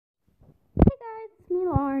me,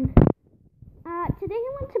 Lauren. Today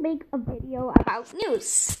I want to make a video about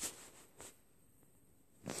news.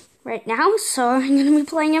 Right now, so I'm going to be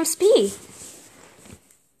playing MSP.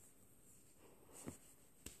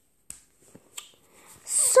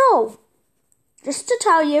 So, just to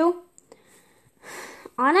tell you,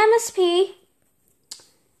 on MSP,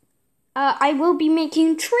 I will be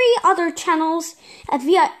making 3 other channels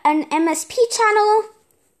via an MSP channel,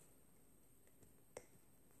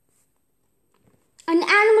 an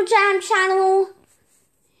Animal Jam channel,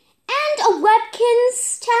 and a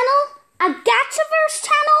Webkinz channel, a Gachaverse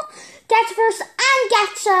channel, Gachaverse and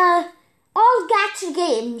Gacha, all Gacha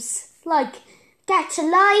games, like Gacha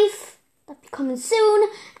Life, that'll be coming soon,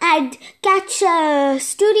 and Gacha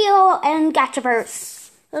Studio and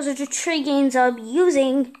Gachaverse. Those are the 3 games I'll be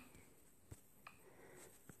using.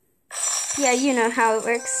 Yeah, you know how it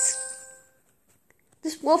works.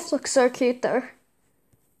 This wolf looks so cute there.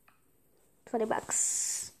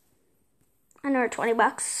 $20. Another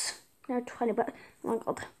 $20. Another $20. Oh my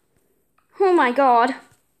god. Oh my god.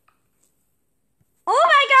 Oh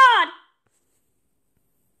my god!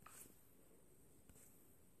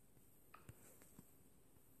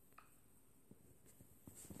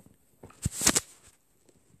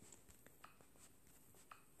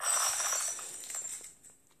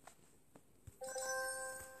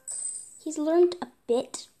 He's learned a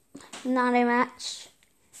bit, not a much.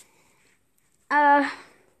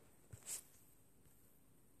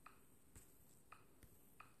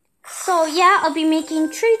 So yeah, I'll be making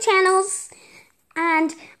 3 channels,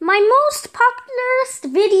 and my most popularest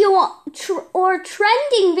video or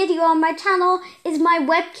trending video on my channel is my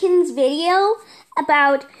Webkinz video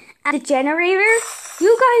about the generator.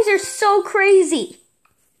 You guys are so crazy.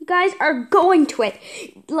 You guys are going to it.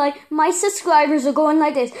 Like, my subscribers are going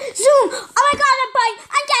like this. Zoom! Oh my god,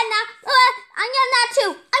 I'm getting that! I'm getting that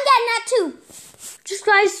too! I'm getting that too! Just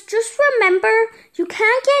guys, just remember, you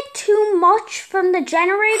can't get too much from the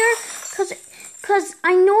generator, cause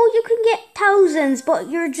I know you can get thousands, but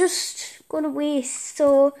you're just gonna waste,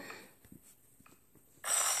 so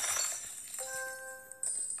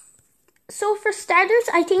for starters,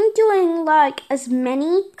 I think doing like as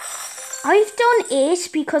many, I've done 8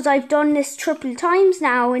 because I've done this triple times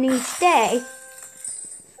now in each day.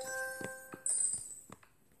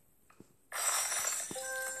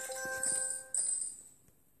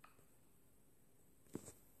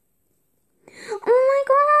 Oh my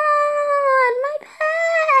god, my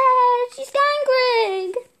pet, she's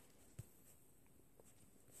angry.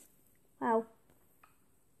 Wow.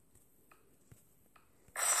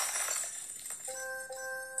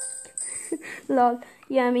 Lol,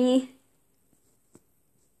 yummy.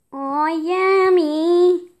 Oh,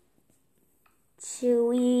 yummy.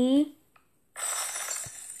 Chewy.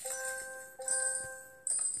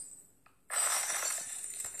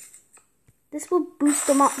 This will boost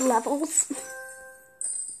them up levels.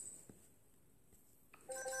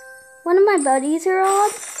 One of my buddies are on.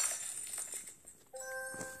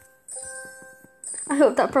 I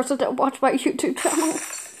hope that person don't watch my YouTube channel.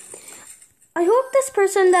 I hope this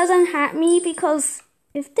person doesn't hate me, because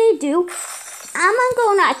if they do, I'm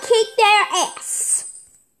gonna kick their ass.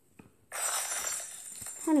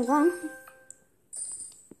 21.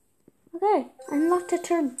 Okay, I unlocked a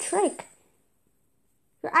third trick.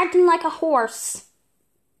 You're acting like a horse.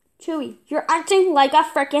 Chewy, you're acting like a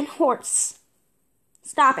freaking horse.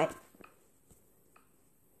 Stop it.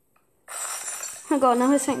 Oh god,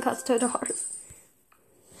 now his hand cuts to the horse.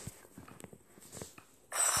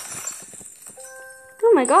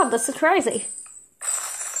 Oh my god, this is crazy.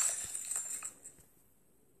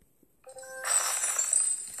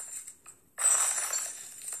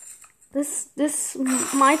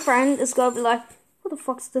 My friend is gonna be like, what the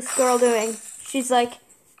fuck's this girl doing? She's like,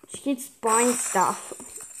 she keeps buying stuff.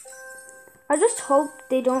 I just hope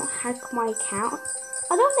they don't hack my account.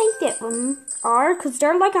 I don't think they are, because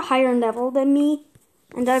they're like a higher level than me,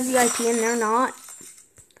 and they're VIP and they're not.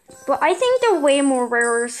 But I think they're way more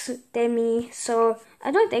rarers than me, so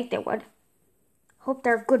I don't think they would. Hope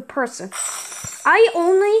they're a good person. I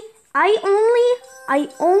only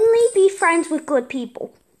be friends with good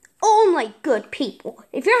people. Only good people.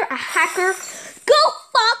 If you're a hacker, go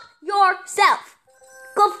fuck yourself.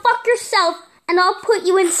 Go fuck yourself, and I'll put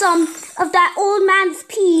you in some of that old man's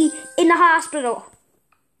pee in the hospital.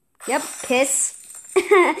 Yep, piss.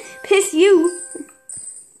 Piss you.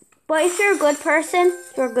 But if you're a good person,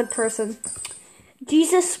 you're a good person.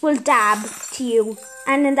 Jesus will dab to you,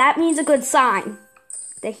 and then that means a good sign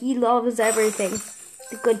that he loves everything,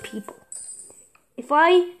 the good people. If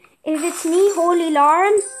it's me, Holy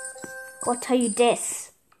Lauren, I'll tell you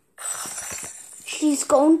this. She's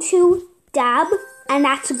going to dab and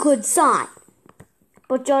that's a good sign.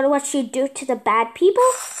 But do you know what she'd do to the bad people?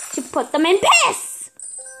 She'd put them in piss!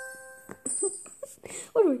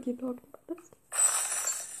 Why do I keep talking about this?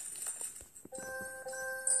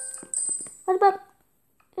 What about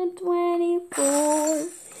 24?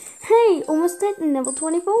 Hey, almost at level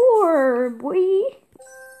 24, boy.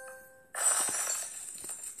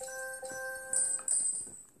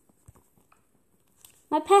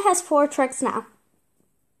 My pet has 4 tricks now.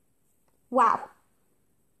 Wow.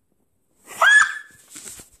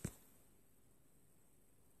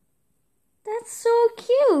 That's so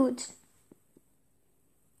cute.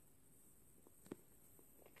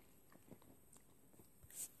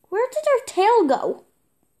 Where did her tail go?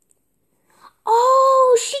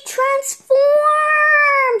 Oh, she transformed.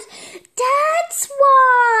 That's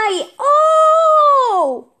why.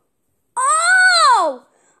 Oh. Oh.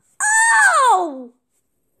 Oh.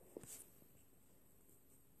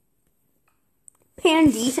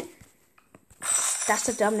 Pandy. That's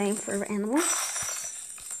a dumb name for an animal.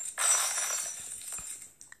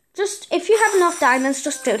 Just, if you have enough diamonds,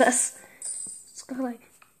 just do this. Just go like...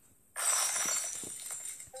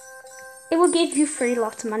 It will give you free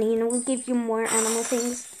lots of money and it will give you more animal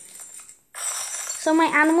things. So my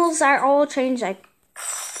animals are all changing.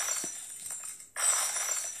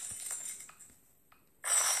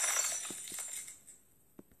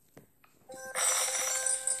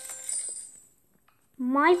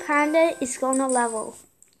 My panda is gonna level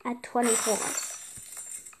at 24.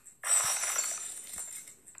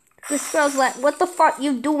 This girl's like, what the fuck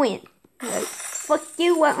you doing? Like, fuck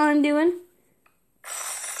you, what I'm doing.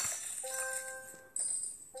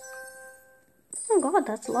 Oh god,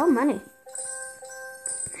 that's a lot of money.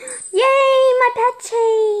 Yay, my pet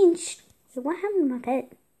changed. Wait, what happened to my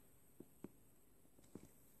pet?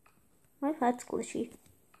 My pet's glitchy.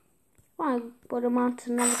 Well, I put him on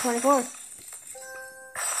to number 24.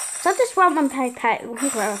 So I just want my pet. My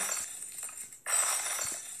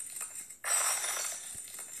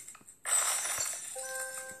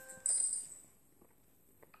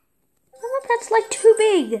pet's like too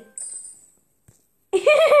big.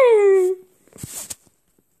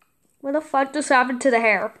 What the fuck just happened to the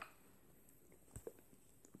hair?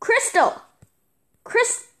 Crystal!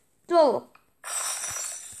 Crystal!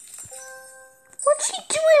 What's she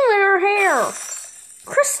doing with her hair?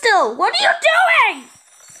 Crystal, what are you doing?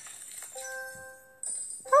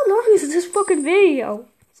 How long is this fucking video?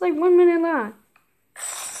 It's like 1 minute long.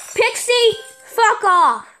 Pixie, fuck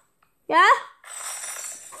off! Yeah?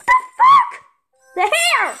 What the fuck? The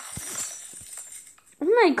hair!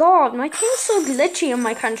 Oh my god, my thing's so glitchy in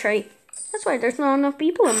my country. That's why there's not enough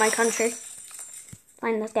people in my country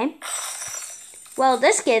playing this game. Well,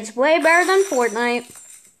 this kid's way better than Fortnite.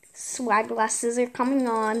 Swag glasses are coming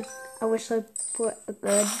on. I wish I put a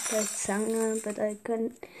good song on, but I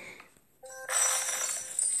couldn't.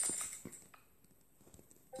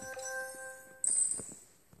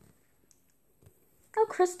 Oh,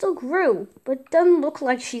 Crystal grew, but doesn't look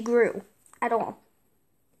like she grew at all.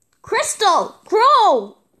 Crystal,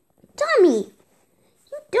 grow! Dummy!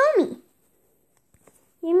 You dummy!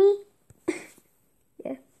 Hear me?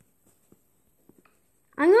 Yeah.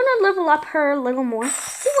 I'm gonna level up her a little more.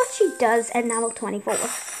 See what she does at level 24.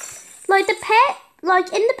 Like the pet,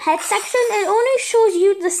 like in the pet section, it only shows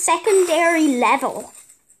you the secondary level.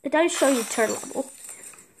 It doesn't show you third level.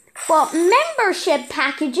 But membership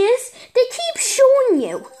packages, they keep showing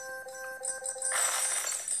you.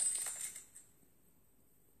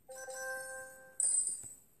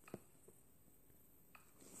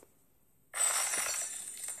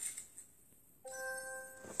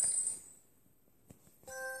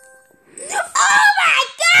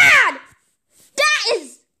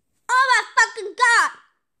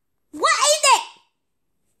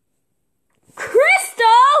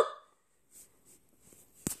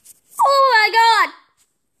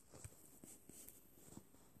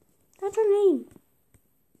 What's her name?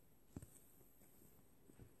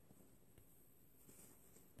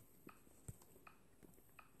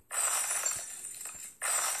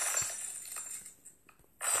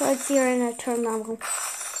 Let's see her in a turn level.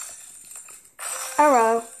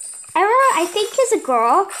 Arrow. Arrow, I think, is a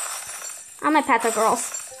girl. All my pets are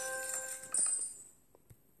girls.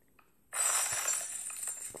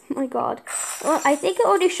 Oh my god. Well, I think it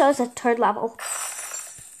only shows a third level.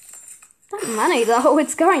 That money, though,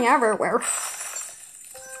 it's going everywhere.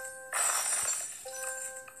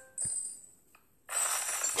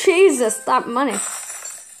 Jesus, that money.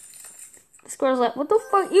 This girl's like, what the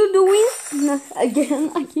fuck you doing?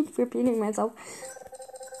 Again, I keep repeating myself.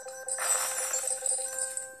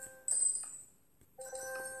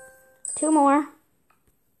 Two more.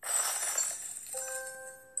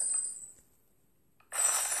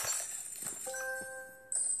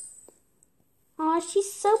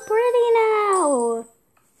 she's so pretty now.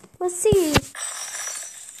 Let's see.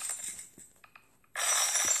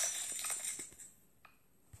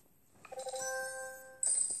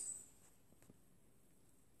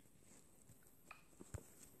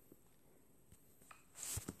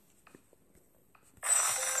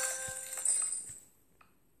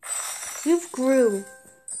 You've grew,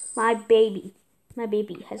 my baby. My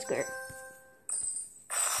baby has grown.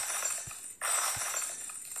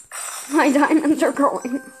 My diamonds are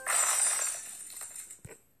growing.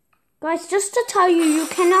 Guys, just to tell you, you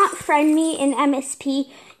cannot friend me in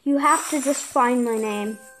MSP. You have to just find my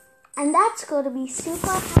name. And that's going to be super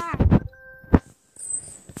hard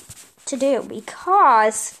to do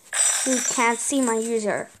because you can't see my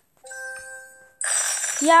user.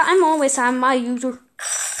 Yeah, I'm always on my user.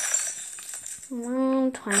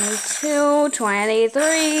 22,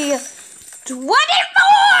 23, 24!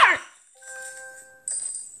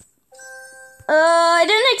 I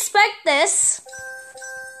didn't expect this.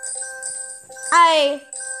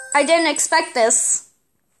 I didn't expect this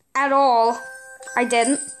at all. I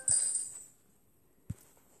didn't.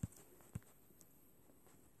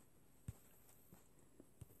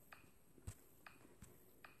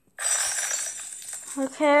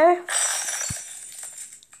 Okay.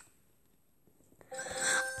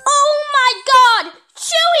 Oh my God,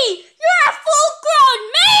 Chewy, you're a full-grown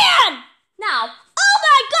man now. Oh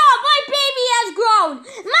my God, my baby has grown.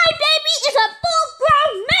 My baby is a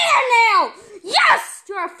full-grown man now. Yes,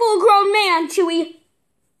 you're a full-grown man, Chewy.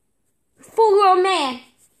 Full-grown man.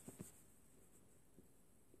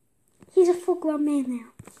 He's a full-grown man now.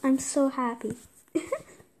 I'm so happy.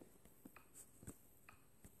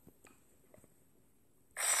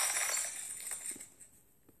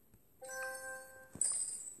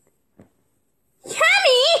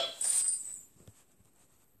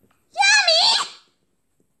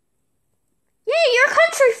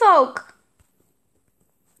 Country folk.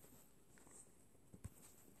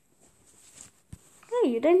 Hey,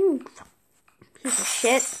 you didn't. Piece of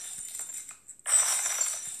shit.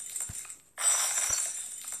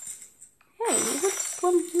 Hey,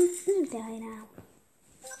 who's die now?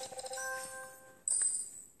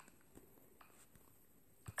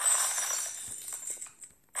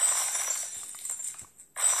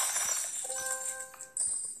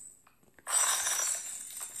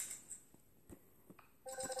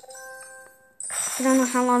 I don't know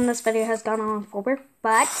how long this video has gone on for,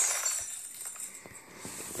 but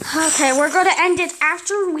okay, we're going to end it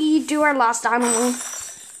after we do our last animal.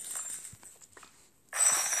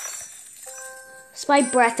 So my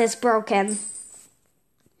breath is broken.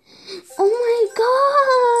 Oh my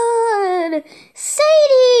God!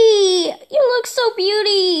 Sadie! You look so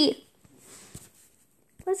beauty!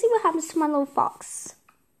 Let's see what happens to my little fox.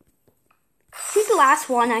 She's the last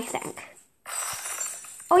one, I think.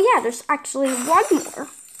 Oh yeah, there's actually one more.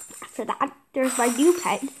 After that, there's my new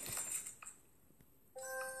pet.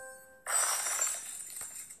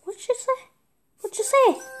 What'd you say? What'd you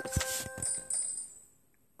say?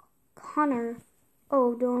 Connor.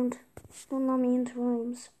 Oh, don't let me into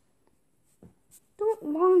rooms. Don't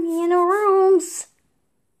let me into rooms.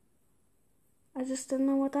 I just didn't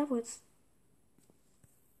know what that was.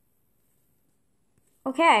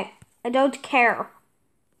 Okay, I don't care.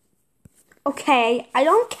 Okay, I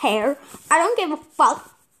don't care. I don't give a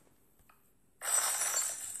fuck.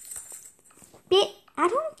 Bitch, I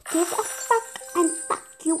don't give a fuck and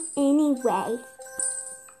fuck you anyway.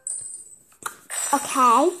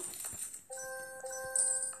 Okay?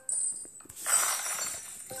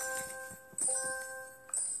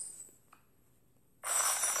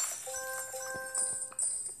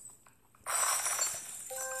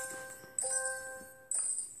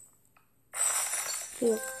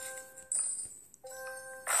 Here.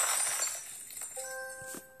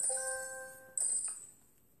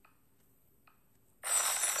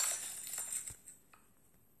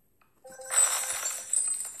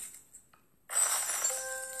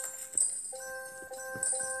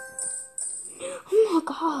 Oh my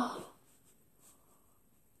God.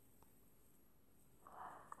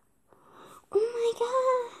 Oh my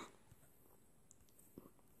God.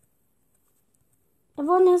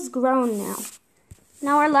 Everyone has grown now.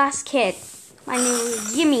 Now our last kid. My name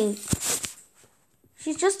is Yummy.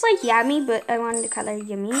 She's just like Yummy, but I wanted to call her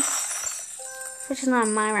Yummy. Which is not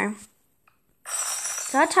in my room.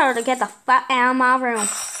 So I told her to get the fuck out of my room.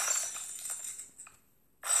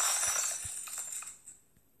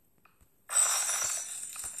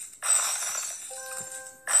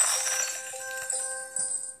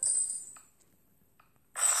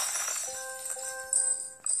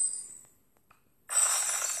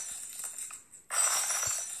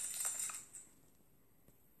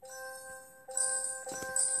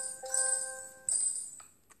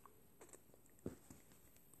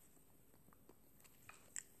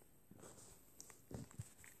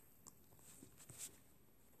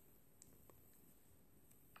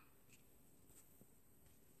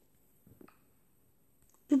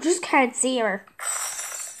 just can't see her.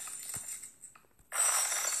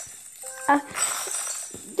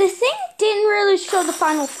 The thing didn't really show the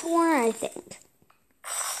final four, I think.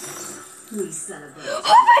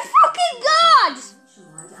 Oh my fucking god!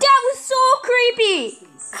 That was so creepy!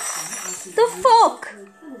 The fuck?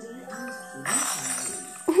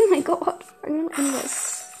 Oh my god, I'm gonna end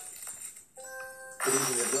this. Good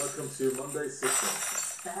evening and welcome to Monday's System.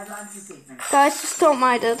 The headlines this evening. Guys, just don't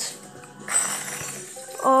mind it.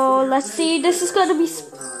 Oh, let's see, this is gonna be...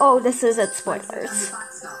 Oh, this is it, spoilers.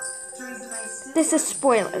 This is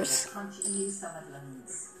spoilers.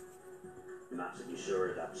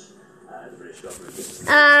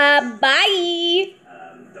 Bye.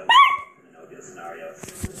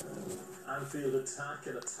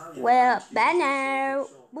 Well, bye now.